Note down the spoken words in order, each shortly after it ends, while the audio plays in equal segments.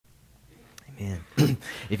Amen.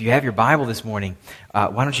 If you have your Bible this morning,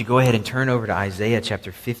 why don't you go ahead and turn over to Isaiah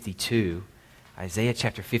chapter 52. Isaiah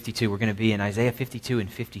chapter 52. We're going to be in Isaiah 52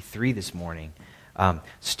 and 53 this morning,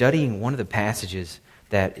 studying one of the passages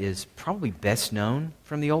that is probably best known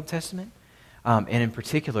from the Old Testament. And in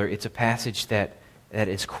particular, it's a passage that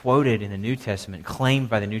is quoted in the New Testament, claimed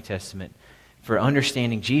by the New Testament, for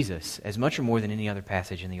understanding Jesus as much or more than any other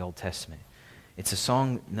passage in the Old Testament. It's a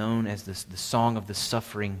song known as the Song of the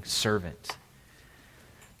Suffering Servant.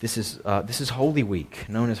 This is Holy Week,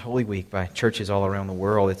 known as Holy Week by churches all around the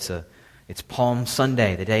world. It's Palm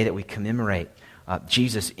Sunday, the day that we commemorate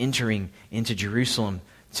Jesus entering into Jerusalem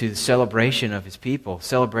to the celebration of his people,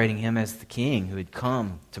 celebrating him as the King who had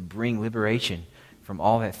come to bring liberation from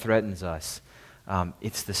all that threatens us.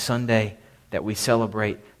 It's the Sunday that we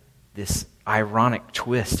celebrate this ironic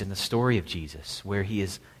twist in the story of Jesus, where he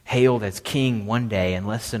is hailed as king one day and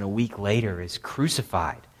less than a week later is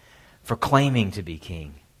crucified for claiming to be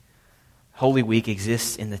king. Holy Week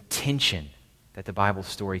exists in the tension that the Bible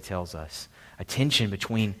story tells us, a tension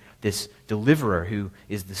between this deliverer who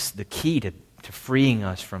is the key to freeing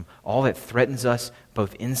us from all that threatens us,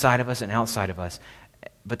 both inside of us and outside of us,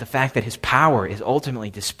 but the fact that his power is ultimately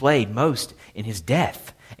displayed most in his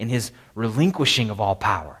death, in his relinquishing of all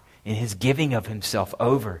power, in his giving of himself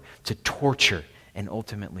over to torture and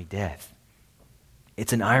ultimately death.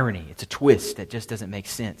 It's an irony, it's a twist that just doesn't make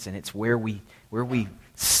sense, and it's where we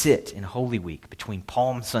sit in Holy Week between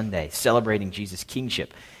Palm Sunday, celebrating Jesus'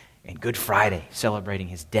 kingship, and Good Friday, celebrating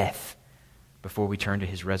his death, before we turn to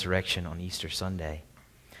his resurrection on Easter Sunday.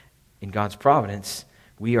 In God's providence,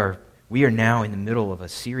 we are now in the middle of a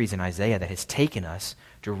series in Isaiah that has taken us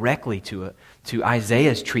directly to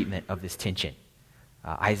Isaiah's treatment of this tension.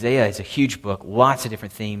 Isaiah is a huge book, lots of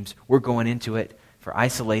different themes. We're going into it for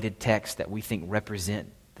isolated texts that we think represent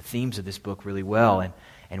the themes of this book really well.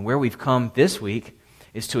 And where we've come this week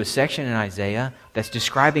is to a section in Isaiah that's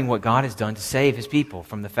describing what God has done to save his people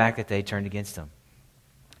from the fact that they turned against him.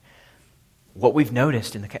 What we've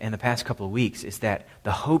noticed in the past couple of weeks is that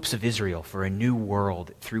the hopes of Israel for a new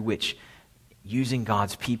world through which, using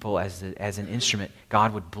God's people as an instrument,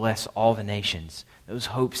 God would bless all the nations, those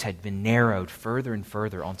hopes had been narrowed further and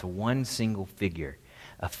further onto one single figure,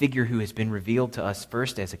 a figure who has been revealed to us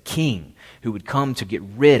first as a king who would come to get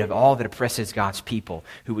rid of all that oppresses God's people,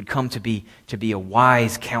 who would come to be a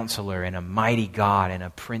wise counselor and a mighty God and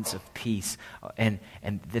a prince of peace, and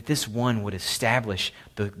that this one would establish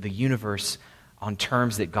the universe on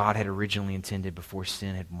terms that God had originally intended before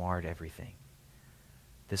sin had marred everything.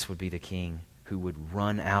 This would be the king who would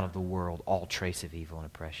run out of the world all trace of evil and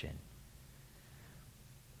oppression.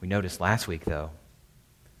 We noticed last week, though,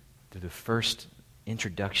 through the first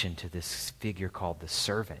introduction to this figure called the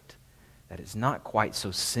servant, that it's not quite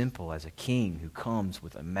so simple as a king who comes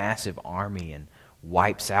with a massive army and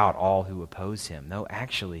wipes out all who oppose him. No,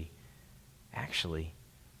 actually,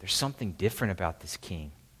 there's something different about this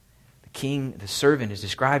king. The servant is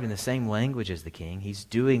described in the same language as the king. He's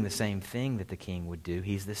doing the same thing that the king would do.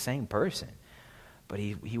 He's the same person. But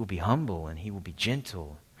he will be humble and he will be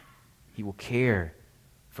gentle. He will care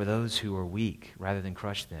for those who are weak rather than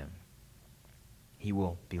crush them. He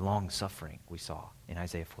will be long-suffering, we saw in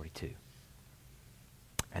Isaiah 42.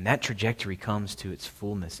 And that trajectory comes to its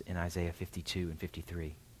fullness in Isaiah 52 and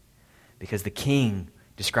 53. Because the king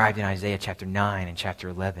described in Isaiah chapter 9 and chapter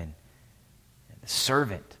 11, and the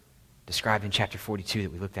servant described in chapter 42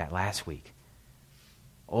 that we looked at last week,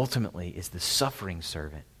 ultimately is the suffering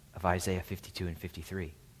servant of Isaiah 52 and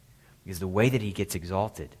 53. Because the way that he gets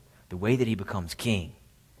exalted, the way that he becomes king,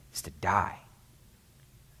 is to die.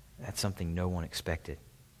 That's something no one expected.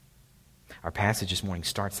 Our passage this morning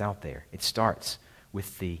starts out there. It starts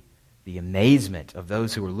with the amazement of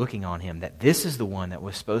those who are looking on him, that this is the one that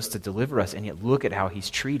was supposed to deliver us, and yet look at how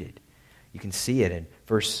he's treated. You can see it in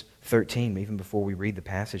verse 13, even before we read the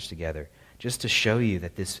passage together, just to show you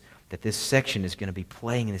that this section is going to be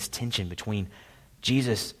playing in this tension between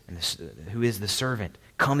Jesus, who is the servant,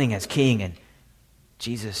 coming as king, and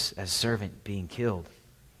Jesus as servant being killed.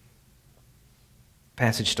 The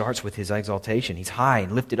passage starts with his exaltation. He's high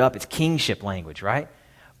and lifted up. It's kingship language, right?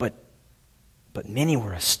 But many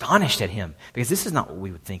were astonished at him, because this is not what we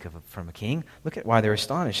would think of from a king. Look at why they're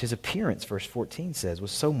astonished. His appearance, verse 14 says,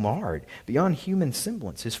 was so marred, beyond human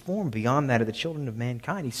semblance. His form beyond that of the children of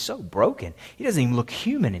mankind. He's so broken. He doesn't even look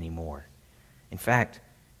human anymore. In fact,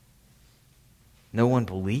 no one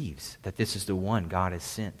believes that this is the one God has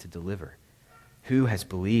sent to deliver. Who has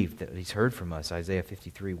believed that he's heard from us? Isaiah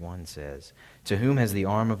 53:1 says, to whom has the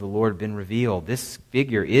arm of the Lord been revealed? This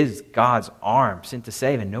figure is God's arm sent to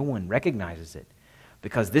save, and no one recognizes it,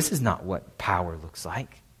 because this is not what power looks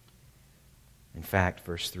like. In fact,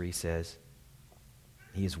 verse 3 says,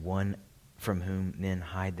 he is one from whom men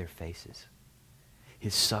hide their faces.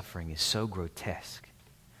 His suffering is so grotesque,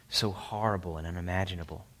 so horrible and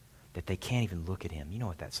unimaginable that they can't even look at him. You know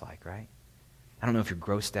what that's like, right? I don't know if you're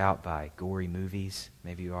grossed out by gory movies.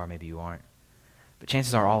 Maybe you are, maybe you aren't. But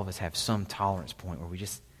chances are all of us have some tolerance point where we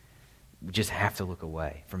just have to look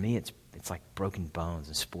away. For me, it's like broken bones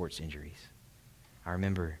and sports injuries. I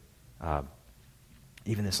remember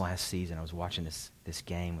even this last season, I was watching this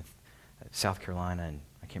game with South Carolina, and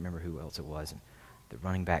I can't remember who else it was. And the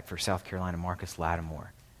running back for South Carolina, Marcus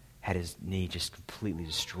Lattimore, had his knee just completely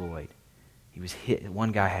destroyed. He was hit.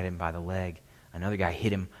 One guy had him by the leg. Another guy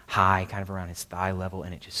hit him high, kind of around his thigh level,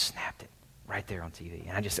 and it just snapped it right there on TV.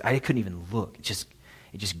 And I couldn't even look. It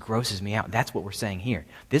just grosses me out. That's what we're saying here.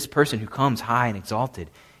 This person who comes high and exalted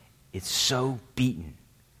is so beaten,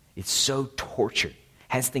 it's so tortured,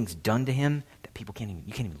 has things done to him that you can't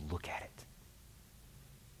even look at it.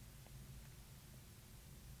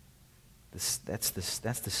 That's the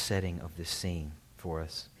setting of this scene for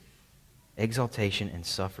us. Exaltation and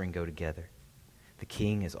suffering go together. The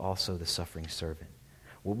king is also the suffering servant.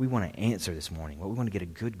 What we want to answer this morning, what we want to get a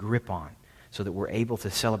good grip on so that we're able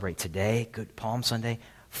to celebrate today, Good Palm Sunday,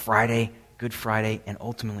 Friday, Good Friday, and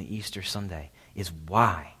ultimately Easter Sunday, is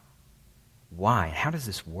why. Why? How does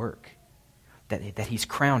this work? That he's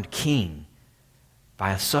crowned king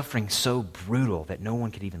by a suffering so brutal that no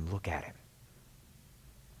one could even look at him.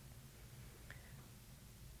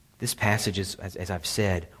 This passage is, as I've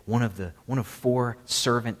said, one of 4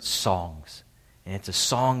 servant songs. And it's a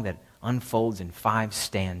song that unfolds in 5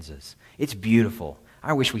 stanzas. It's beautiful.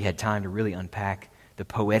 I wish we had time to really unpack the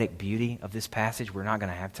poetic beauty of this passage. We're not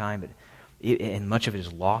going to have time, and much of it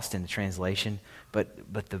is lost in the translation.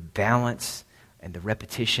 But the balance and the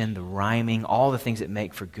repetition, the rhyming, all the things that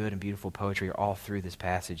make for good and beautiful poetry are all through this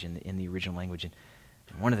passage in the original language. And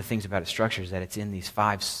one of the things about its structure is that it's in these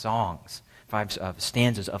 5 songs, 5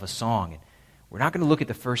 stanzas of a song. And we're not going to look at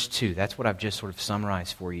the first 2. That's what I've just sort of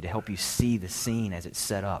summarized for you to help you see the scene as it's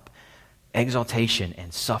set up. Exaltation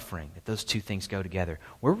and suffering, that those 2 things go together.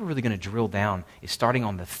 Where we're really going to drill down is starting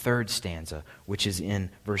on the 3rd stanza, which is in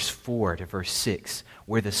verse 4 to verse 6,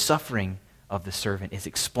 where the suffering of the servant is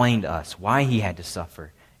explained to us, why he had to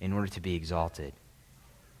suffer in order to be exalted.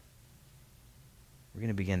 We're going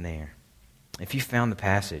to begin there. If you found the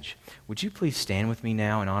passage, would you please stand with me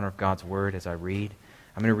now in honor of God's word as I read?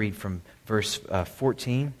 I'm going to read from verse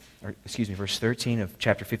 13 of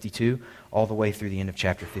chapter 52 all the way through the end of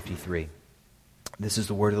chapter 53. This is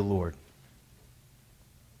the word of the Lord.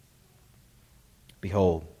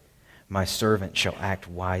 Behold, my servant shall act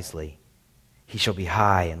wisely. He shall be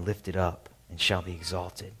high and lifted up and shall be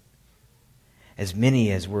exalted. As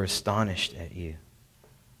many as were astonished at you,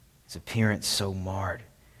 his appearance so marred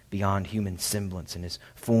beyond human semblance and his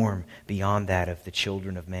form beyond that of the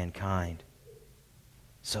children of mankind,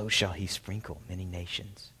 so shall he sprinkle many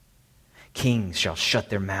nations. Kings shall shut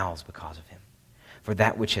their mouths because of him. For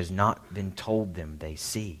that which has not been told them they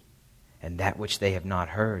see, and that which they have not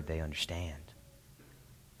heard they understand.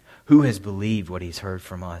 Who has believed what he's heard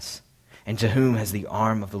from us? And to whom has the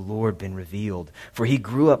arm of the Lord been revealed? For he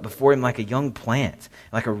grew up before him like a young plant,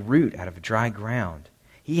 like a root out of dry ground.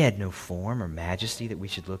 He had no form or majesty that we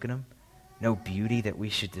should look at him, no beauty that we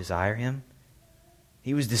should desire him.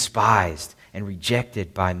 He was despised and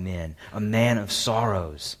rejected by men, a man of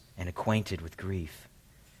sorrows and acquainted with grief.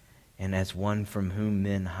 And as one from whom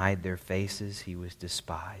men hide their faces, he was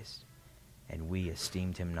despised, and we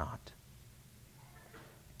esteemed him not.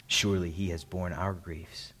 Surely he has borne our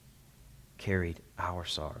griefs, carried our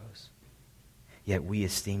sorrows. Yet we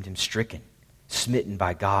esteemed him stricken, smitten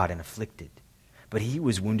by God, and afflicted. But he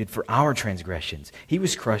was wounded for our transgressions. He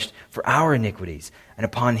was crushed for our iniquities. And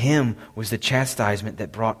upon him was the chastisement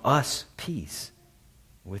that brought us peace.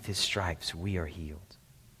 With his stripes we are healed.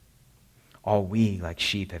 All we like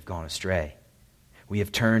sheep have gone astray. We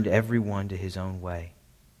have turned every one to his own way.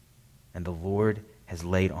 And the Lord has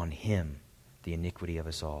laid on him the iniquity of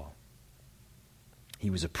us all. He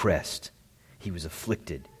was oppressed. He was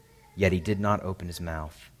afflicted. Yet he did not open his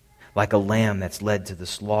mouth. Like a lamb that's led to the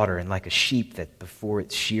slaughter, and like a sheep that before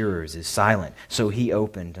its shearers is silent, so he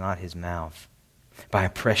opened not his mouth. By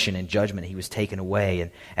oppression and judgment he was taken away.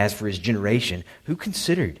 And as for his generation, who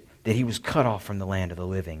considered that he was cut off from the land of the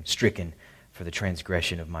living, stricken for the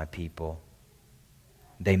transgression of my people?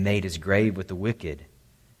 They made his grave with the wicked,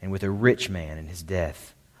 and with a rich man in his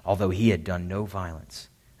death, although he had done no violence,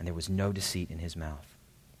 and there was no deceit in his mouth.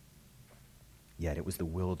 Yet it was the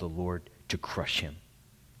will of the Lord to crush him.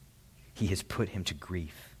 He has put him to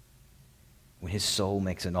grief. When his soul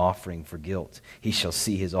makes an offering for guilt, he shall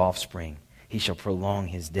see his offspring. He shall prolong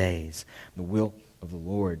his days. The will of the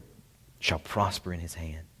Lord shall prosper in his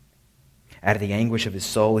hand. Out of the anguish of his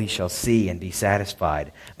soul he shall see and be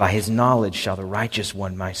satisfied. By his knowledge shall the righteous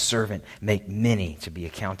one, my servant, make many to be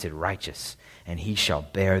accounted righteous, and he shall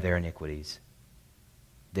bear their iniquities.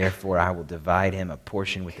 Therefore I will divide him a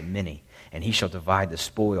portion with the many, and he shall divide the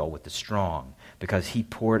spoil with the strong, because he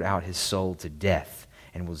poured out his soul to death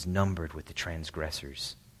and was numbered with the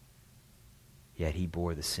transgressors. Yet he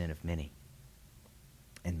bore the sin of many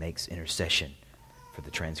and makes intercession for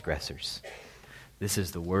the transgressors. This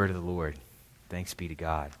is the word of the Lord. Thanks be to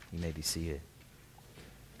God. You may be seated.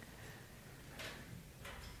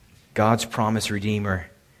 God's promised Redeemer,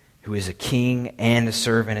 who is a king and a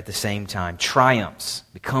servant at the same time, triumphs,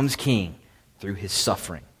 becomes king through his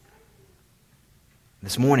suffering.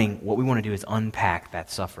 This morning, what we want to do is unpack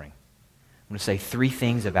that suffering. I'm going to say three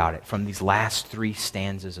things about it from these last three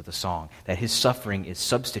stanzas of the song. That his suffering is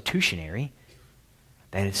substitutionary,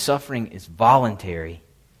 that his suffering is voluntary,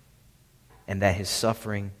 and that his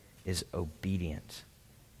suffering is obedient.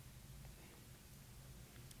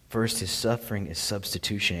 First, his suffering is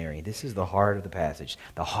substitutionary. This is the heart of the passage,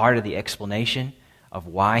 the heart of the explanation of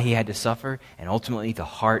why he had to suffer, and ultimately the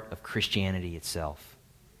heart of Christianity itself.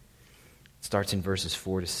 It starts in verses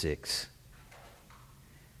 4 to 6.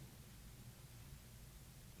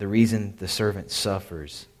 The reason the servant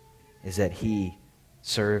suffers is that he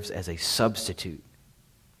serves as a substitute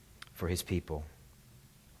for his people.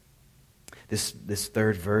 This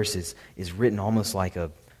third verse is written almost like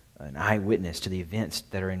an eyewitness to the events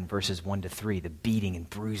that are in verses 1 to 3, the beating and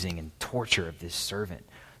bruising and torture of this servant,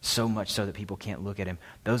 so much so that people can't look at him.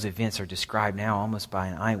 Those events are described now almost by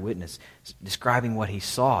an eyewitness, describing what he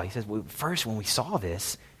saw. He says, well, first when we saw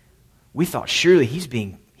this, we thought surely he's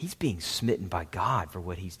being smitten by God for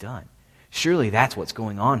what he's done. Surely that's what's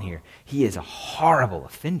going on here. He is a horrible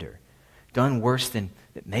offender, done worse than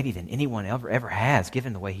anyone ever has,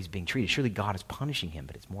 given the way he's being treated. Surely God is punishing him,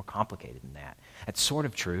 but it's more complicated than that. That's sort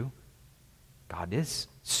of true. God is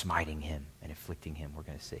smiting him and afflicting him, we're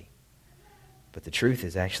going to see. But the truth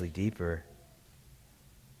is actually deeper.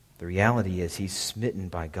 The reality is he's smitten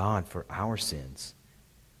by God for our sins,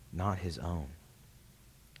 not his own.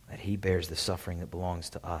 That he bears the suffering that belongs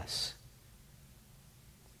to us.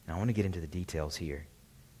 Now I want to get into the details here.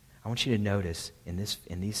 I want you to notice in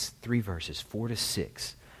these three verses, 4 to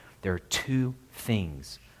 6, there are two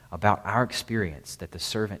things about our experience that the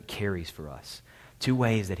servant carries for us. Two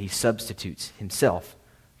ways that he substitutes himself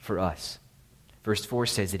for us. Verse 4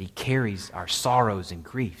 says that he carries our sorrows and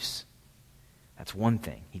griefs. That's one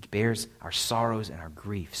thing. He bears our sorrows and our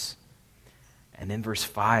griefs. And then verse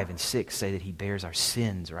 5 and 6 say that he bears our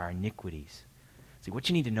sins or our iniquities. See, what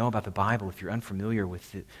you need to know about the Bible, if you're unfamiliar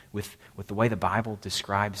with the way the Bible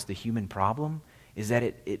describes the human problem, is that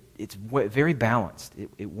it's very balanced.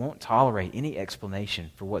 It won't tolerate any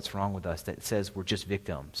explanation for what's wrong with us that says we're just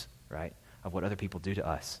victims, right, of what other people do to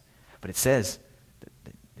us. But it says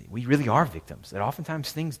that we really are victims, that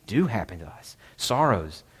oftentimes things do happen to us.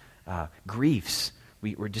 Sorrows, griefs,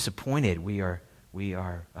 we're disappointed, we're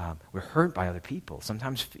hurt by other people,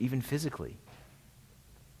 sometimes even physically.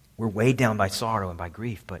 We're weighed down by sorrow and by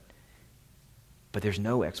grief, but there's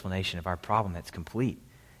no explanation of our problem that's complete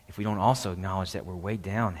if we don't also acknowledge that we're weighed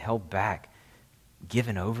down, held back,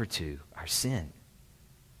 given over to our sin.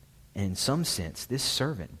 And in some sense, this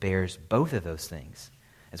servant bears both of those things.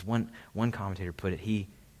 As one commentator put it, he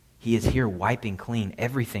is here wiping clean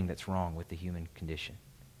everything that's wrong with the human condition.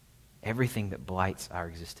 Everything that blights our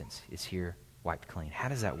existence is here wiped clean. How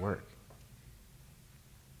does that work?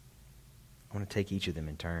 I want to take each of them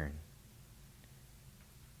in turn.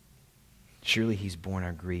 Surely he's borne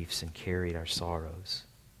our griefs and carried our sorrows.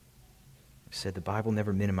 I said the Bible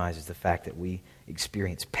never minimizes the fact that we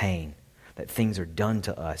experience pain, that things are done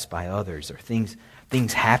to us by others, or things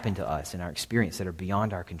happen to us in our experience that are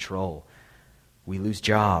beyond our control. We lose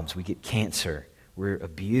jobs, we get cancer, we're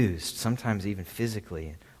abused, sometimes even physically,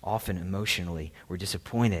 and often emotionally. We're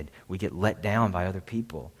disappointed, we get let down by other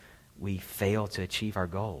people. We fail to achieve our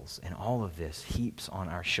goals. And all of this heaps on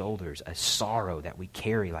our shoulders a sorrow that we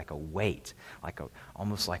carry like a weight,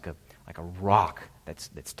 almost like a rock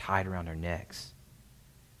that's tied around our necks.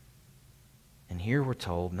 And here we're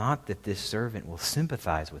told not that this servant will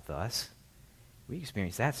sympathize with us. We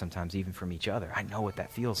experience that sometimes even from each other. I know what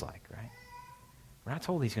that feels like, right? We're not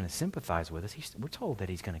told he's going to sympathize with us. We're told that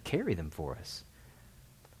he's going to carry them for us.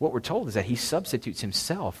 What we're told is that he substitutes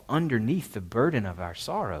himself underneath the burden of our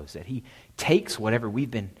sorrows, that he takes whatever we've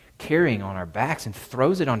been carrying on our backs and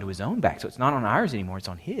throws it onto his own back. So it's not on ours anymore, it's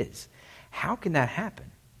on his. How can that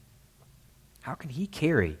happen? How can he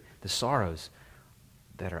carry the sorrows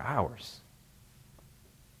that are ours?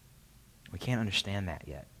 We can't understand that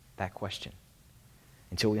yet, that question,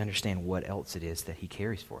 until we understand what else it is that he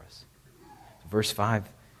carries for us. Verse 5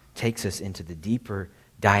 takes us into the deeper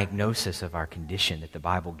diagnosis of our condition that the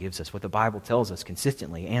Bible gives us. What the Bible tells us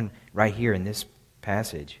consistently, and right here in this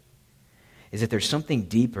passage, is that there's something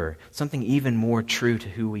deeper, something even more true to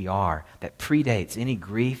who we are, that predates any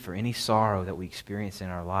grief or any sorrow that we experience in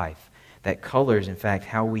our life, that colors, in fact,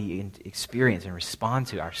 how we experience and respond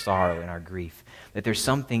to our sorrow and our grief. That there's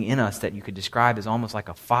something in us that you could describe as almost like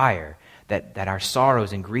a fire, that our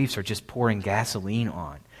sorrows and griefs are just pouring gasoline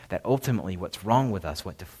on. That ultimately what's wrong with us,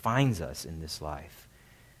 what defines us in this life,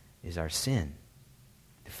 is our sin.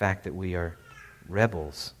 The fact that we are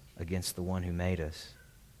rebels against the one who made us.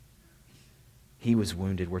 He was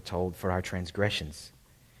wounded, we're told, for our transgressions.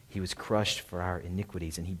 He was crushed for our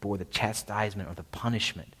iniquities, and he bore the chastisement or the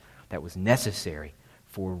punishment that was necessary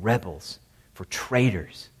for rebels, for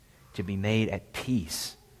traitors, to be made at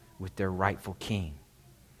peace with their rightful king.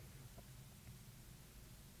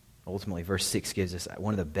 Ultimately, verse 6 gives us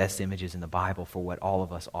one of the best images in the Bible for what all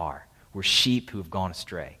of us are. We're sheep who have gone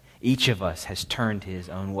astray. Each of us has turned to his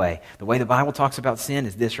own way. The way the Bible talks about sin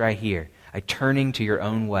is this right here: a turning to your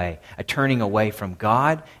own way, a turning away from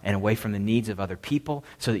God and away from the needs of other people,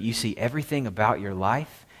 so that you see everything about your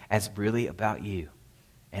life as really about you.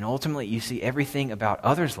 And ultimately, you see everything about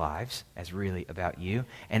others' lives as really about you.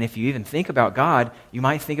 And if you even think about God, you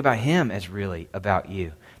might think about him as really about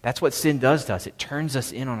you. That's what sin does to us. It turns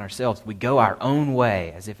us in on ourselves. We go our own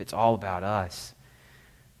way as if it's all about us.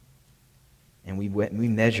 And we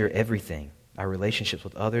measure everything, our relationships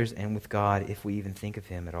with others and with God, if we even think of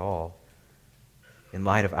him at all, in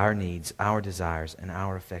light of our needs, our desires, and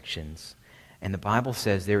our affections. And the Bible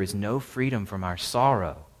says there is no freedom from our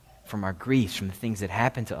sorrow, from our griefs, from the things that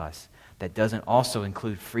happen to us, that doesn't also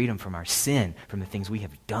include freedom from our sin, from the things we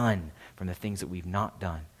have done, from the things that we've not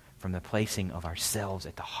done, from the placing of ourselves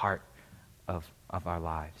at the heart of our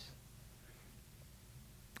lives.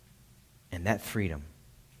 And that freedom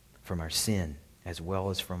from our sin, as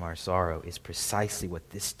well as from our sorrow, is precisely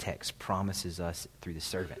what this text promises us through the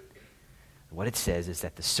servant. What it says is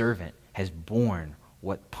that the servant has borne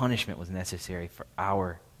what punishment was necessary for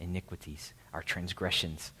our iniquities, our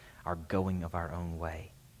transgressions, our going of our own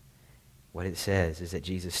way. What it says is that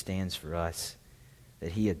Jesus stands for us,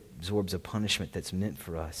 that he absorbs a punishment that's meant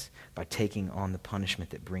for us by taking on the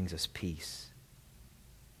punishment that brings us peace.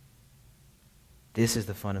 This is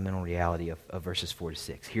the fundamental reality of verses 4 to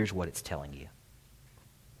 6. Here's what it's telling you.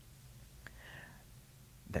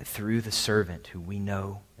 That through the servant, who we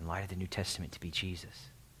know in light of the New Testament to be Jesus,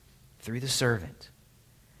 through the servant,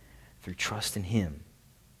 through trust in him,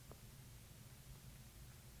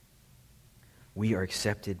 we are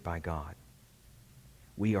accepted by God.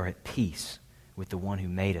 We are at peace with the one who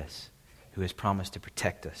made us, who has promised to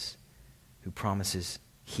protect us, who promises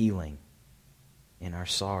healing in our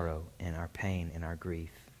sorrow and our pain and our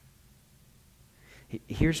grief.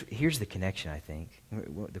 Here's the connection, I think.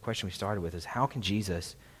 The question we started with is, how can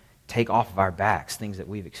Jesus take off of our backs things that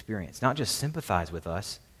we've experienced? Not just sympathize with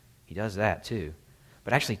us, he does that too,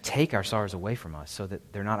 but actually take our sorrows away from us so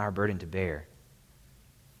that they're not our burden to bear.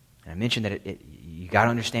 And I mentioned that you got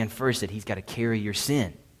to understand first that he's got to carry your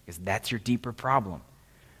sin, because that's your deeper problem.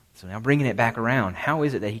 So now bringing it back around, how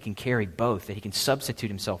is it that he can carry both, that he can substitute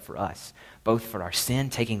himself for us, both for our sin,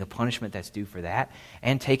 taking the punishment that's due for that,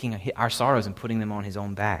 and taking our sorrows and putting them on his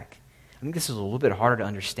own back? I think this is a little bit harder to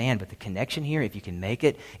understand, but the connection here, if you can make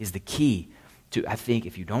it, is the key to, I think,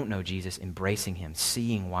 if you don't know Jesus, embracing him,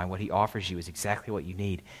 seeing why what he offers you is exactly what you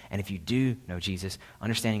need. And if you do know Jesus,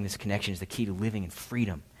 understanding this connection is the key to living in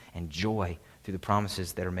freedom and joy through the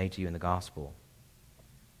promises that are made to you in the gospel.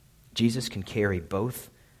 Jesus can carry both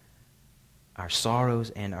our sorrows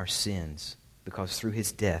and our sins, because through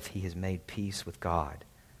his death he has made peace with God.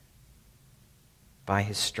 By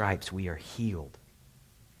his stripes we are healed.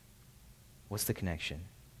 What's the connection?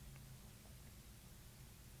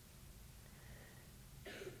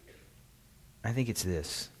 I think it's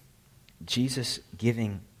this. Jesus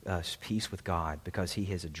giving us peace with God because he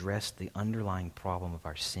has addressed the underlying problem of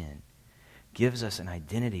our sin gives us an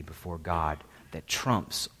identity before God that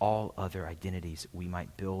trumps all other identities we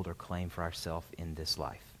might build or claim for ourselves in this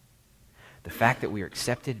life. The fact that we are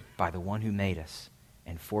accepted by the one who made us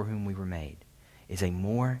and for whom we were made is a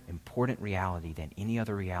more important reality than any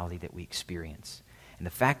other reality that we experience. And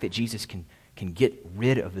the fact that Jesus can get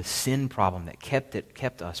rid of the sin problem that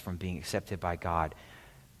kept us from being accepted by God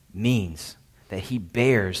means that he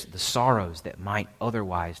bears the sorrows that might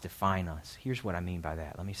otherwise define us. Here's what I mean by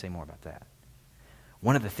that. Let me say more about that.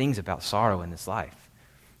 One of the things about sorrow in this life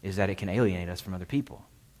is that it can alienate us from other people.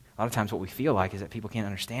 A lot of times what we feel like is that people can't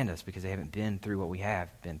understand us because they haven't been through what we have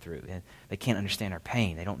been through. And they can't understand our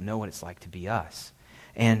pain. They don't know what it's like to be us.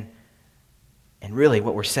 And really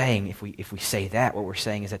what we're saying, if we say that, what we're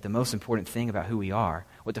saying is that the most important thing about who we are,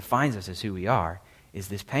 what defines us as who we are, is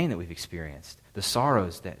this pain that we've experienced, the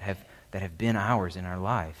sorrows that have been ours in our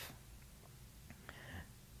life.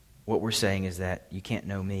 What we're saying is that you can't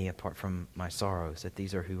know me apart from my sorrows, that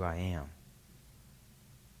these are who I am.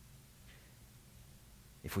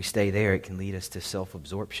 If we stay there, it can lead us to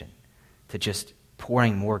self-absorption, to just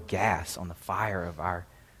pouring more gas on the fire of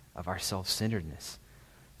our self-centeredness,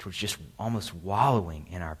 towards just almost wallowing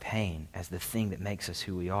in our pain as the thing that makes us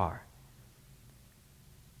who we are.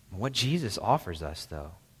 What Jesus offers us,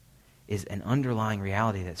 though, is an underlying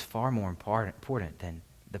reality that's far more important than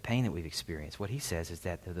the pain that we've experienced. What he says is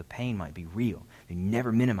that the pain might be real. He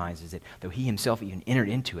never minimizes it, though he himself even entered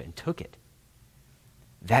into it and took it.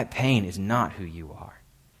 That pain is not who you are.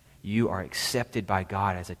 You are accepted by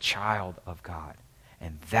God as a child of God,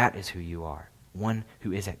 and that is who you are, one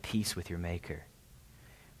who is at peace with your Maker.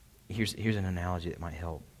 Here's an analogy that might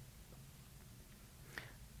help.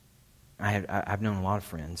 I've known a lot of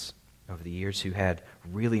friends over the years who had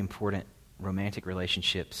really important romantic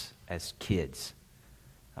relationships as kids,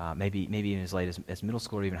 maybe even as late as middle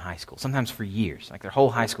school or even high school, sometimes for years, like their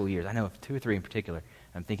whole high school years. I know of 2 or 3 in particular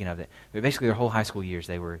I'm thinking of that. But basically their whole high school years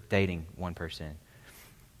they were dating one person,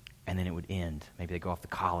 and then it would end. Maybe they go off to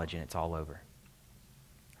college and it's all over.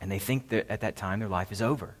 And they think that at that time their life is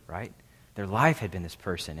over, right? Their life had been this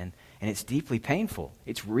person, and it's deeply painful.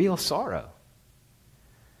 It's real sorrow.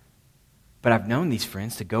 But I've known these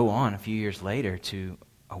friends to go on a few years later to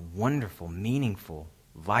a wonderful, meaningful,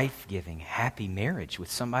 life-giving, happy marriage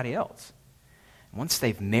with somebody else. Once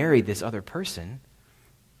they've married this other person,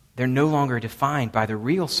 they're no longer defined by the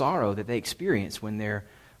real sorrow that they experienced when their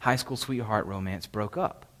high school sweetheart romance broke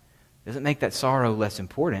up. It doesn't make that sorrow less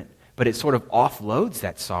important, but it sort of offloads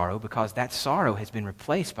that sorrow because that sorrow has been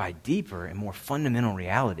replaced by deeper and more fundamental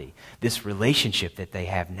reality, this relationship that they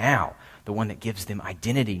have now, the one that gives them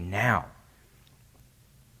identity now.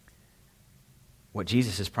 What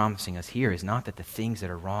Jesus is promising us here is not that the things that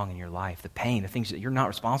are wrong in your life, the pain, the things that you're not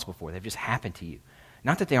responsible for, they've just happened to you.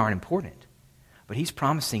 Not that they aren't important, but he's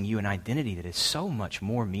promising you an identity that is so much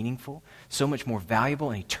more meaningful, so much more valuable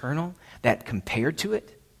and eternal, that compared to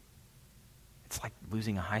it, it's like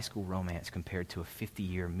losing a high school romance compared to a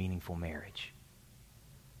 50-year meaningful marriage.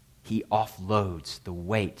 He offloads the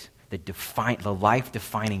weight, the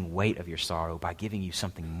life-defining weight of your sorrow by giving you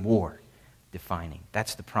something more defining.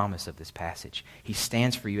 That's the promise of this passage. He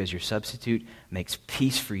stands for you as your substitute, makes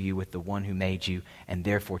peace for you with the one who made you, and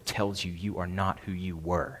therefore tells you you are not who you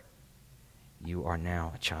were. You are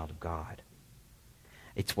now a child of God.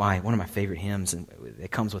 It's why one of my favorite hymns, and it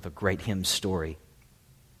comes with a great hymn story,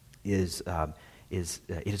 is It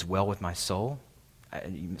Is Well With My Soul.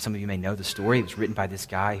 Some of you may know the story. It was written by this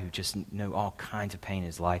guy who just knew all kinds of pain in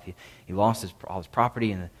his life. He lost all his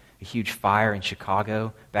property in a huge fire in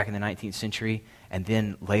Chicago back in the 19th century, and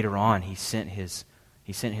then later on he sent his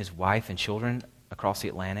wife and children across the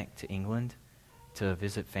Atlantic to England to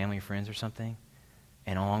visit family or friends or something,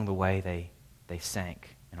 and along the way they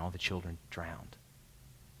sank and all the children drowned.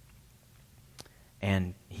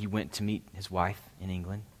 And he went to meet his wife in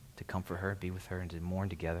England to comfort her, be with her, and to mourn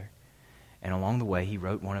together. And along the way, he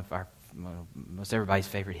wrote one of most everybody's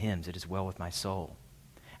favorite hymns, It Is Well With My Soul.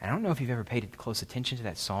 And I don't know if you've ever paid close attention to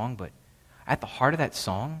that song, but at the heart of that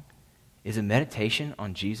song is a meditation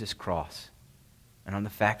on Jesus' cross and on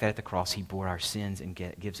the fact that at the cross he bore our sins and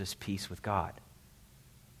gives us peace with God.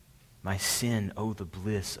 My sin, oh the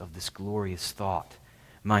bliss of this glorious thought.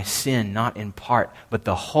 My sin, not in part, but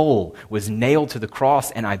the whole, was nailed to the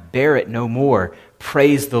cross, and I bear it no more.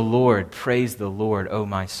 Praise the Lord, O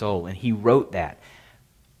my soul. And he wrote that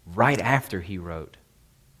right after he wrote,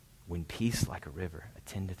 when peace like a river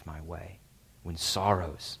attendeth my way, when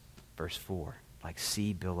sorrows, verse 4, like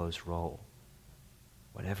sea billows roll.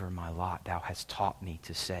 Whatever my lot, thou hast taught me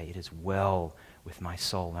to say, it is well with my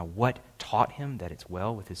soul. Now, what taught him that it's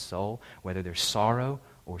well with his soul, whether there's sorrow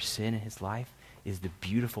or sin in his life, is the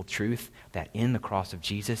beautiful truth that in the cross of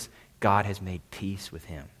Jesus, God has made peace with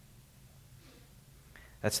him.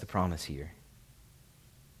 That's the promise here.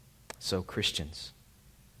 So, Christians,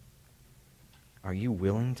 are you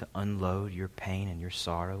willing to unload your pain and your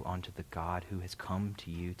sorrow onto the God who has come to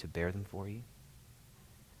you to bear them for you?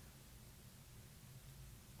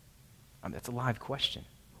 That's a live question.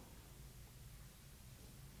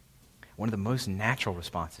 One of the most natural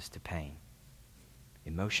responses to pain,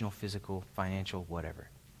 emotional, physical, financial, whatever,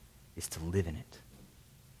 is to live in it,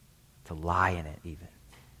 to lie in it even.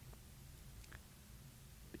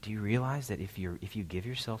 But But do you realize that if you give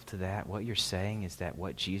yourself to that, what you're saying is that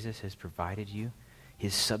what Jesus has provided you,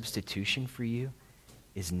 his substitution for you,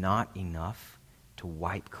 is not enough to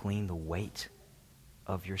wipe clean the weight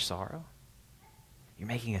of your sorrow? You're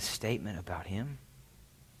making a statement about him.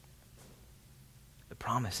 The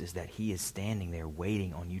promise is that he is standing there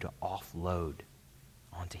waiting on you to offload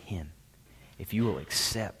onto him. If you will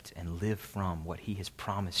accept and live from what he has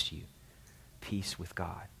promised you, peace with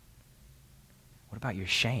God. What about your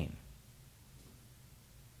shame?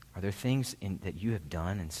 Are there things that you have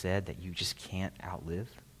done and said that you just can't outlive?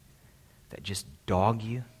 That just dog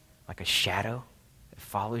you like a shadow that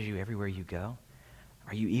follows you everywhere you go?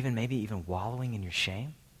 Are you maybe even wallowing in your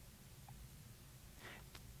shame?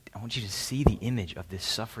 I want you to see the image of this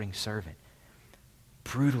suffering servant,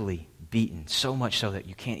 brutally beaten, so much so that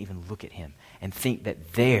you can't even look at him, and think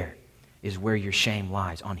that there is where your shame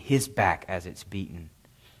lies, on his back as it's beaten.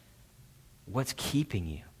 What's keeping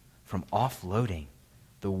you from offloading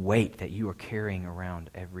the weight that you are carrying around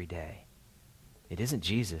every day? It isn't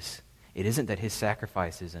Jesus. It isn't that his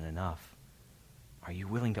sacrifice isn't enough. Are you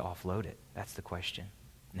willing to offload it? That's the question.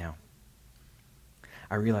 Now,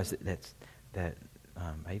 I realize that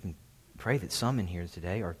I even pray that some in here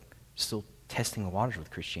today are still testing the waters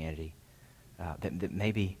with Christianity. That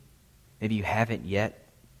maybe you haven't yet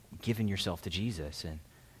given yourself to Jesus, and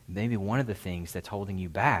maybe one of the things that's holding you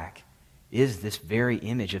back is this very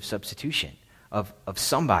image of substitution, of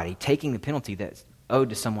somebody taking the penalty that's owed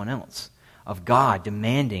to someone else, of God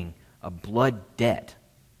demanding a blood debt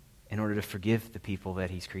in order to forgive the people that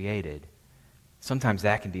he's created. Sometimes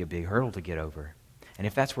that can be a big hurdle to get over. And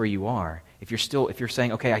if that's where you are, if you're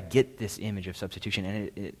saying, okay, I get this image of substitution,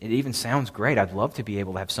 and it even sounds great, I'd love to be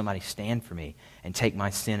able to have somebody stand for me and take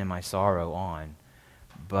my sin and my sorrow on,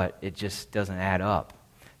 but it just doesn't add up,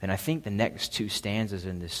 then I think the next two stanzas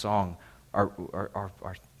in this song are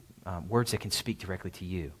words that can speak directly to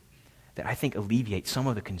you, that I think alleviate some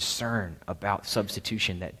of the concern about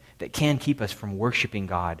substitution that can keep us from worshiping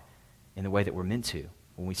God in the way that we're meant to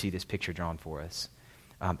when we see this picture drawn for us.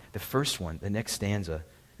 The first one, the next stanza,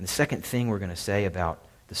 and the second thing we're going to say about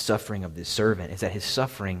the suffering of this servant is that his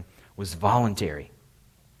suffering was voluntary.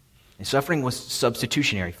 His suffering was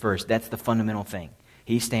substitutionary first. That's the fundamental thing.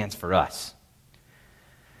 He stands for us.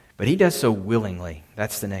 But he does so willingly.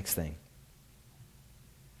 That's the next thing.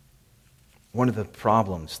 One of the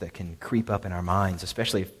problems that can creep up in our minds,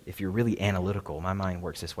 especially if you're really analytical, my mind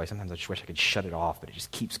works this way. Sometimes I just wish I could shut it off, but it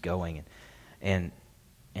just keeps going. And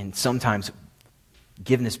sometimes,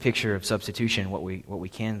 given this picture of substitution, what we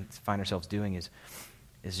can find ourselves doing is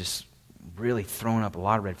just really throwing up a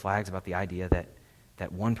lot of red flags about the idea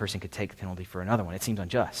that one person could take the penalty for another one. It seems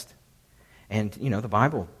unjust. And, the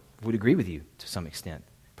Bible would agree with you to some extent.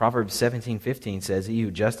 Proverbs 17:15 says, "He who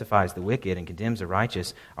justifies the wicked and condemns the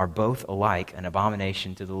righteous are both alike an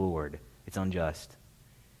abomination to the Lord." It's unjust.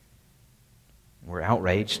 We're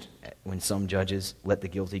outraged when some judges let the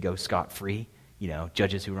guilty go scot-free.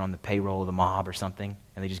 Judges who are on the payroll of the mob or something,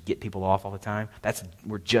 and they just get people off all the time.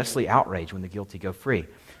 We're justly outraged when the guilty go free.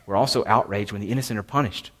 We're also outraged when the innocent are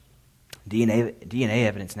punished. DNA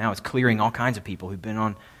evidence now is clearing all kinds of people who've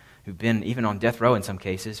been even on death row in some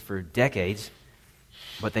cases for decades,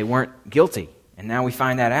 but they weren't guilty. And now we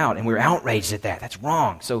find that out, and we're outraged at that. That's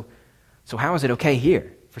wrong. So how is it okay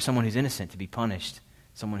here for someone who's innocent to be punished,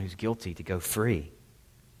 someone who's guilty to go free?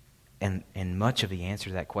 And much of the answer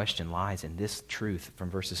to that question lies in this truth from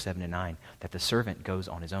verses 7 to 9, that the servant goes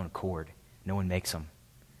on his own accord. No one makes him.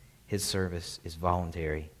 His service is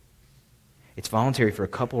voluntary. It's voluntary for a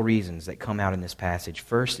couple reasons that come out in this passage.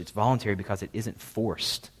 First, it's voluntary because it isn't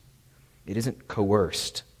forced. It isn't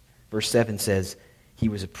coerced. Verse 7 says, "He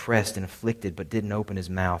was oppressed and afflicted, but didn't open his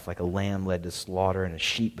mouth. Like a lamb led to slaughter and a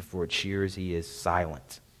sheep before its shears, he is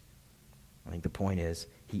silent." I think the point is,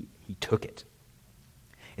 he took it.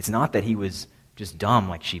 It's not that he was just dumb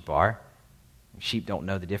like sheep are. Sheep don't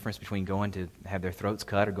know the difference between going to have their throats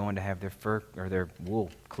cut or going to have their fur or their wool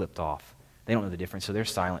clipped off. They don't know the difference, so they're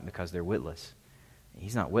silent because they're witless.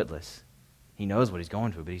 He's not witless. He knows what he's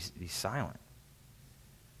going through, but he's silent.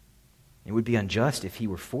 It would be unjust if he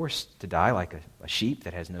were forced to die like a sheep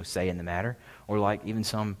that has no say in the matter, or like even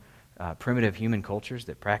some primitive human cultures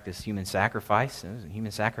that practice human sacrifice.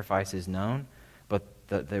 Human sacrifice is known, but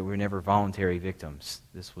they were never voluntary victims.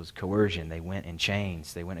 This was coercion. They went in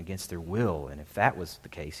chains. They went against their will. And if that was the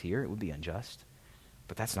case here, it would be unjust.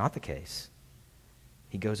 But that's not the case.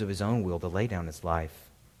 He goes of his own will to lay down his life.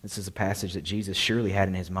 This is a passage that Jesus surely had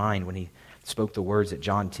in his mind when he spoke the words that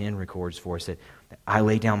John 10 records for us, that I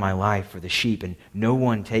lay down my life for the sheep, and no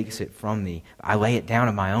one takes it from me. I lay it down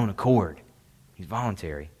of my own accord. He's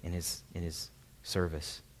voluntary in his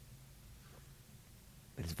service.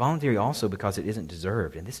 But it's voluntary also because it isn't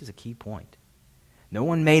deserved. And this is a key point. No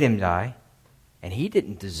one made him die, and he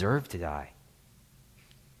didn't deserve to die.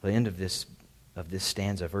 The end of this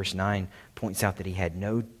stanza, verse 9, points out that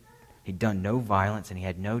he'd done no violence and he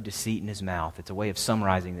had no deceit in his mouth. It's a way of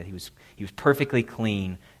summarizing that he was perfectly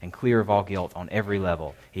clean and clear of all guilt on every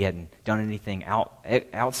level. He hadn't done anything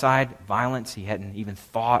outside violence. He hadn't even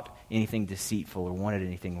thought anything deceitful or wanted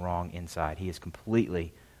anything wrong inside. He is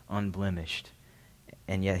completely unblemished,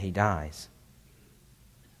 and yet he dies.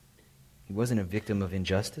 He wasn't a victim of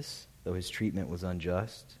injustice, though his treatment was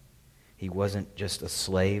unjust. He wasn't just a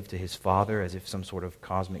slave to his father as if some sort of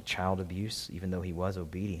cosmic child abuse, even though he was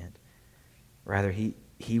obedient. Rather,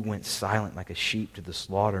 he went silent like a sheep to the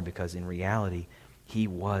slaughter because in reality, he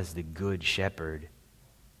was the good shepherd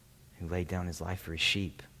who laid down his life for his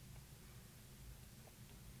sheep.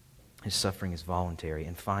 His suffering is voluntary.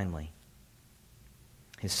 And finally,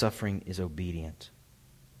 his suffering is obedient.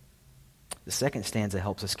 The second stanza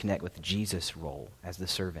helps us connect with Jesus' role as the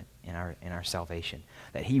servant in our salvation.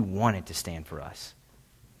 That he wanted to stand for us.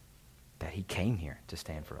 That he came here to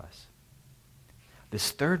stand for us.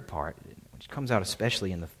 This third part, which comes out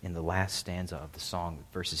especially in the last stanza of the song,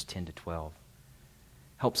 verses 10 to 12,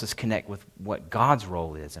 helps us connect with what God's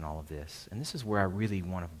role is in all of this. And this is where I really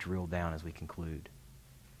want to drill down as we conclude.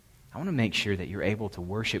 I want to make sure that you're able to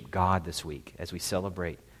worship God this week as we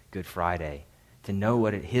celebrate Good Friday, to know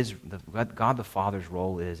what God the Father's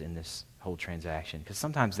role is in this whole transaction, because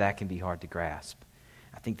sometimes that can be hard to grasp.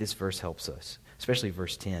 I think this verse helps us, especially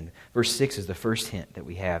verse 10. Verse 6 is the first hint that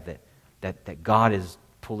we have that God is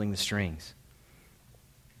pulling the strings.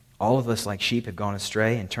 All of us like sheep have gone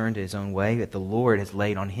astray and turned to his own way, that the Lord has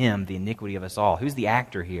laid on him the iniquity of us all. Who's the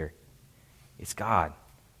actor here? It's God,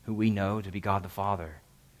 who we know to be God the Father.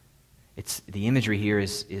 The imagery here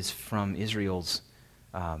is from Israel's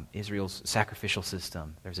sacrificial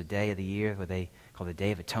system. There's a day of the year called the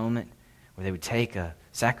Day of Atonement, where they would take a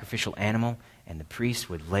sacrificial animal and the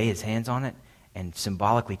priest would lay his hands on it and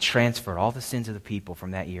symbolically transfer all the sins of the people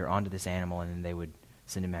from that year onto this animal, and then they would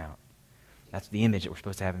send him out. That's the image that we're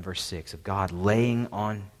supposed to have in verse 6, of God laying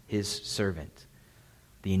on his servant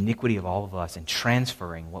the iniquity of all of us and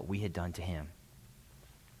transferring what we had done to him.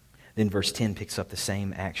 Then verse 10 picks up the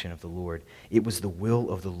same action of the Lord. It was the will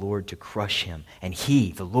of the Lord to crush him, and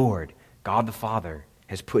he, the Lord, God the Father,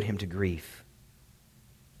 has put him to grief.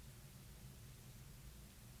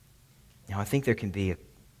 Now, I think there can be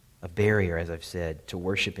a barrier, as I've said, to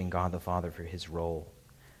worshiping God the Father for his role.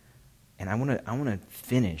 And I want to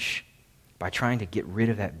finish by trying to get rid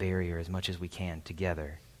of that barrier as much as we can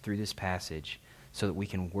together through this passage so that we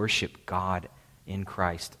can worship God in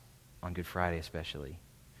Christ on Good Friday especially.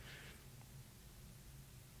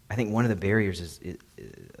 I think one of the barriers is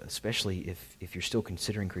especially if you're still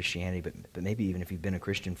considering Christianity, but maybe even if you've been a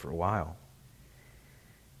Christian for a while,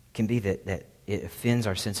 can be that it offends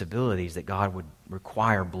our sensibilities that God would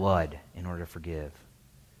require blood in order to forgive.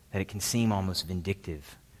 That it can seem almost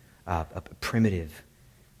vindictive, primitive,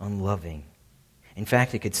 unloving. In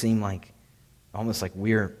fact, it could seem almost like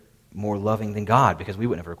we're more loving than God because we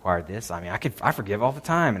wouldn't have required this. I mean, I forgive all the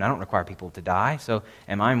time and I don't require people to die, so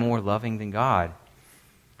am I more loving than God?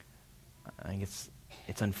 I think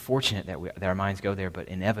it's unfortunate that our minds go there, but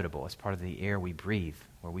inevitable. It's part of the air we breathe,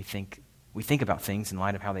 where we think about things in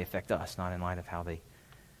light of how they affect us, not in light of how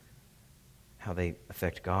they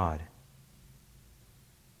affect God.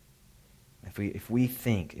 If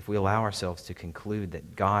we allow ourselves to conclude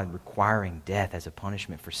that God requiring death as a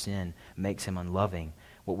punishment for sin makes him unloving,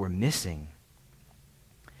 what we're missing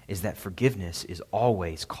is that forgiveness is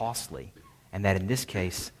always costly, and that in this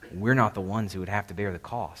case, we're not the ones who would have to bear the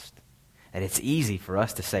cost. That it's easy for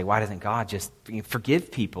us to say, why doesn't God just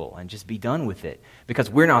forgive people and just be done with it? Because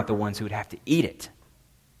we're not the ones who would have to eat it.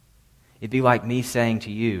 It'd be like me saying to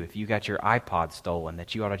you, if you got your iPod stolen,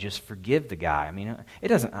 that you ought to just forgive the guy. I mean,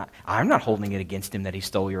 I'm not holding it against him that he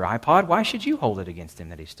stole your iPod. Why should you hold it against him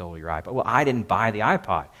that he stole your iPod? Well, I didn't buy the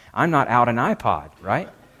iPod. I'm not out an iPod, right?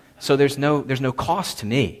 So there's no cost to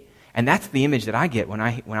me. And that's the image that I get when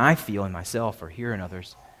I feel in myself or hear in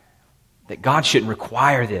others that God shouldn't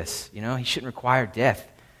require this. He shouldn't require death.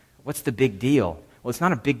 What's the big deal? Well, it's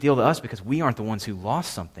not a big deal to us because we aren't the ones who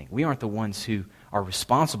lost something. We aren't the ones who are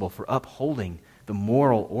responsible for upholding the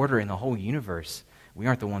moral order in the whole universe. We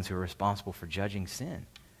aren't the ones who are responsible for judging sin.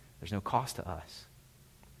 There's no cost to us.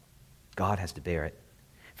 God has to bear it.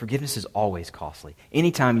 Forgiveness is always costly.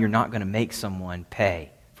 Anytime you're not going to make someone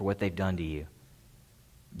pay for what they've done to you,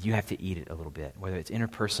 you have to eat it a little bit, whether it's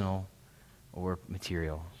interpersonal or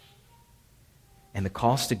material. And the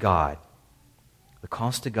cost to God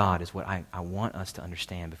is what I want us to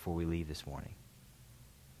understand before we leave this morning.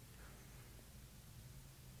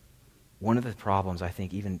 one of the problems, I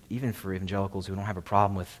think, even for evangelicals who don't have a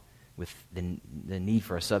problem with the need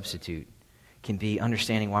for a substitute, can be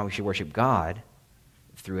understanding why we should worship God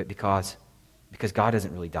through it, because God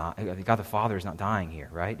doesn't really die. God the Father is not dying here,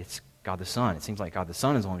 right? It's God the Son. It seems like God the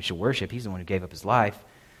Son is the one we should worship. He's the one who gave up his life.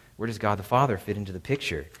 Where does God the Father fit into the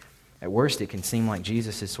picture? At worst, it can seem like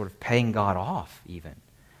Jesus is sort of paying God off, even,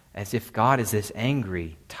 as if God is this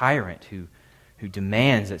angry tyrant who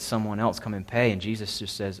demands that someone else come and pay, and Jesus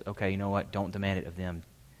just says, okay, you know what, don't demand it of them,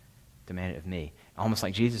 demand it of me. Almost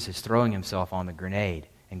like Jesus is throwing himself on the grenade,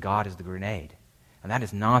 and God is the grenade. And that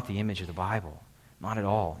is not the image of the Bible, not at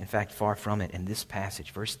all. In fact, far from it. And this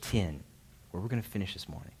passage, verse 10, where we're going to finish this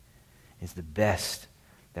morning, is the best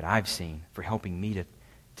that I've seen for helping me to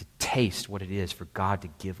taste what it is for God to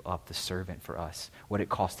give up the servant for us, what it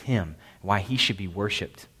cost him, why he should be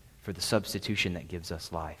worshipped for the substitution that gives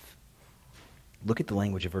us life. Look at the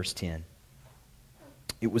language of verse 10.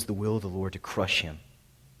 It was the will of the Lord to crush him.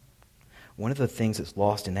 One of the things that's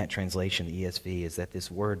lost in that translation, the ESV, is that this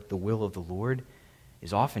word, the will of the Lord,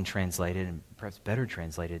 is often translated, and perhaps better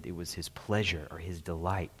translated, it was his pleasure or his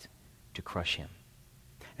delight to crush him.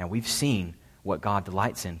 Now, we've seen what God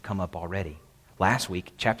delights in come up already. Last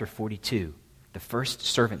week, chapter 42, the first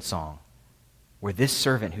servant song, where this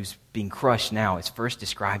servant who's being crushed now is first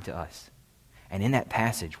described to us. And in that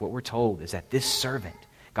passage, what we're told is that this servant,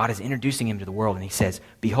 God is introducing him to the world, and he says,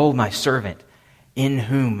 "Behold my servant, in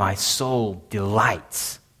whom my soul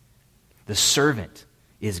delights." The servant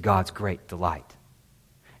is God's great delight.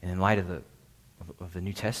 And in light of the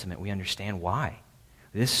New Testament, we understand why.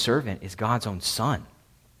 This servant is God's own son.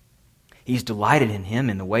 He's delighted in him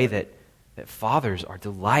in the way that fathers are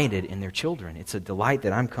delighted in their children. It's a delight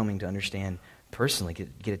that I'm coming to understand personally,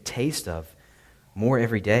 get a taste of more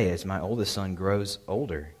every day as my oldest son grows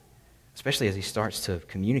older, especially as he starts to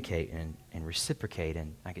communicate and reciprocate,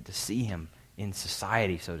 and I get to see him in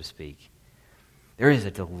society, so to speak. There is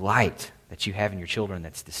a delight that you have in your children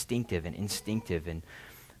that's distinctive and instinctive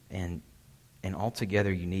and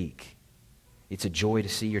altogether unique. It's a joy to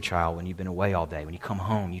see your child when you've been away all day. When you come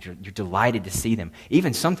home, you're delighted to see them.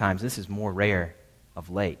 Even sometimes, this is more rare of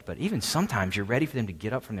late, but even sometimes you're ready for them to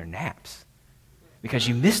get up from their naps because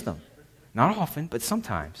you miss them. Not often, but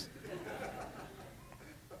sometimes.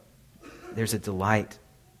 There's a delight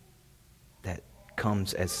that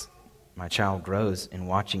comes as my child grows in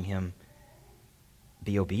watching him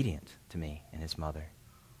be obedient to me and his mother.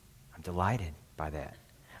 I'm delighted by that.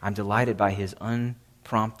 I'm delighted by his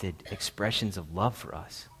unprompted expressions of love for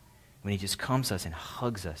us. When he just comes to us and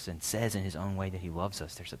hugs us and says in his own way that he loves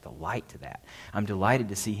us, there's a delight to that. I'm delighted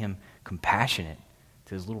to see him compassionate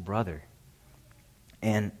to his little brother.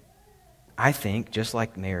 And I think, just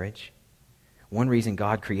like marriage, one reason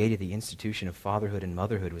God created the institution of fatherhood and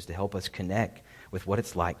motherhood was to help us connect with what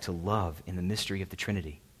it's like to love in the mystery of the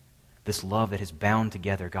Trinity. This love that has bound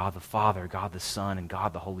together God the Father, God the Son, and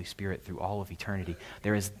God the Holy Spirit through all of eternity.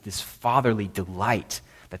 There is this fatherly delight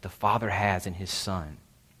that the Father has in his Son.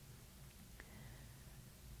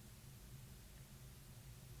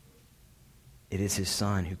 It is his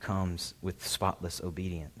Son who comes with spotless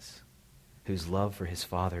obedience, whose love for his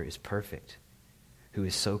Father is perfect, who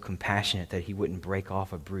is so compassionate that he wouldn't break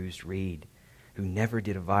off a bruised reed, who never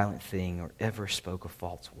did a violent thing or ever spoke a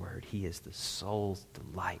false word. He is the soul's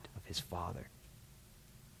delight of his Father.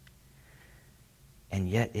 And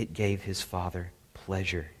yet it gave his Father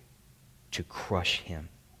pleasure to crush him.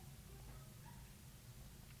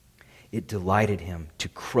 It delighted him to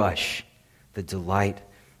crush the delight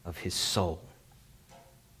of his soul.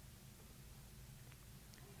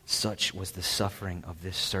 Such was the suffering of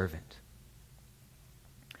this servant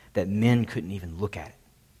that men couldn't even look at it.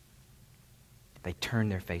 They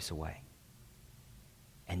turned their face away.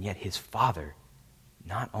 And yet his Father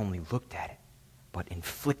not only looked at it, but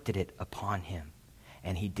inflicted it upon him.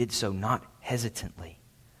 And he did so not hesitantly,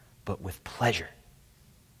 but with pleasure.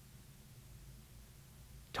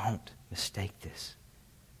 Don't mistake this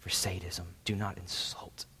for sadism. Do not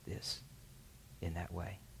insult this in that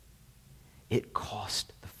way. It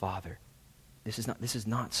cost the Father. This is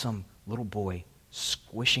not some little boy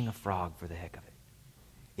squishing a frog for the heck of it.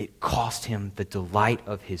 It cost him the delight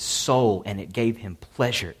of his soul, and it gave him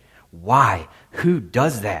pleasure. Why? Who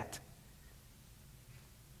does that?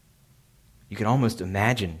 You can almost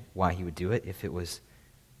imagine why he would do it if it was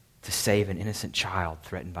to save an innocent child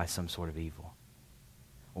threatened by some sort of evil,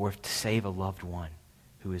 or if to save a loved one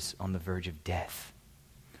who is on the verge of death,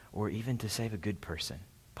 or even to save a good person.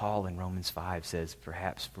 Paul in Romans 5 says,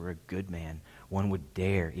 perhaps for a good man, one would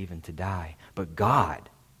dare even to die. But God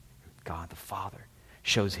the Father,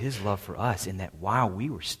 shows his love for us in that while we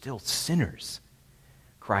were still sinners,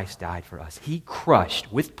 Christ died for us. He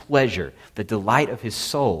crushed with pleasure the delight of his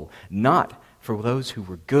soul, not for those who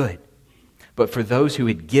were good, but for those who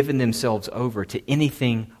had given themselves over to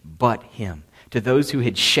anything but him, to those who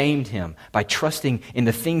had shamed him by trusting in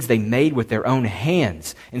the things they made with their own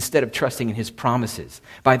hands instead of trusting in his promises,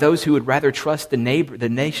 by those who would rather trust the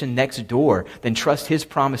nation next door than trust his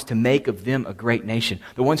promise to make of them a great nation,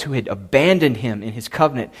 the ones who had abandoned him in his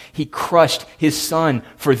covenant. He crushed his son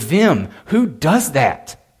for them. Who does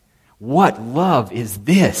that? What love is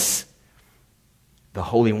this? The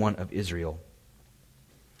Holy One of Israel,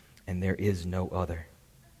 and there is no other.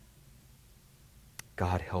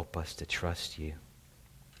 God, help us to trust you.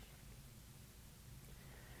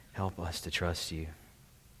 Help us to trust you.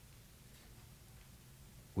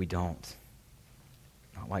 We don't.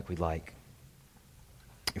 Not like we'd like.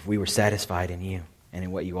 If we were satisfied in you and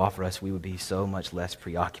in what you offer us, we would be so much less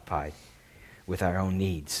preoccupied with our own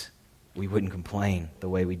needs. We wouldn't complain the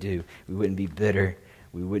way we do. We wouldn't be bitter.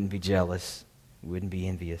 We wouldn't be jealous. We wouldn't be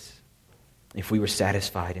envious. If we were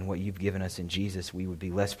satisfied in what you've given us in Jesus, we would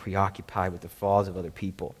be less preoccupied with the flaws of other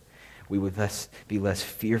people. We would be less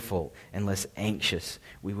fearful and less anxious.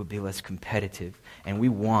 We would be less competitive. And we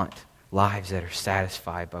want lives that are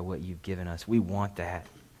satisfied by what you've given us. We want that.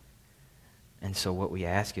 And so what we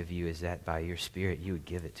ask of you is that by your Spirit, you would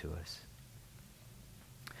give it to us.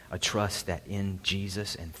 A trust that in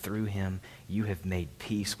Jesus and through him, you have made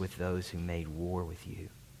peace with those who made war with you.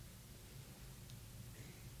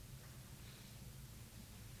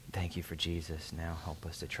 Thank you for Jesus. Now help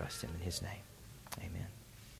us to trust him in his name. Amen.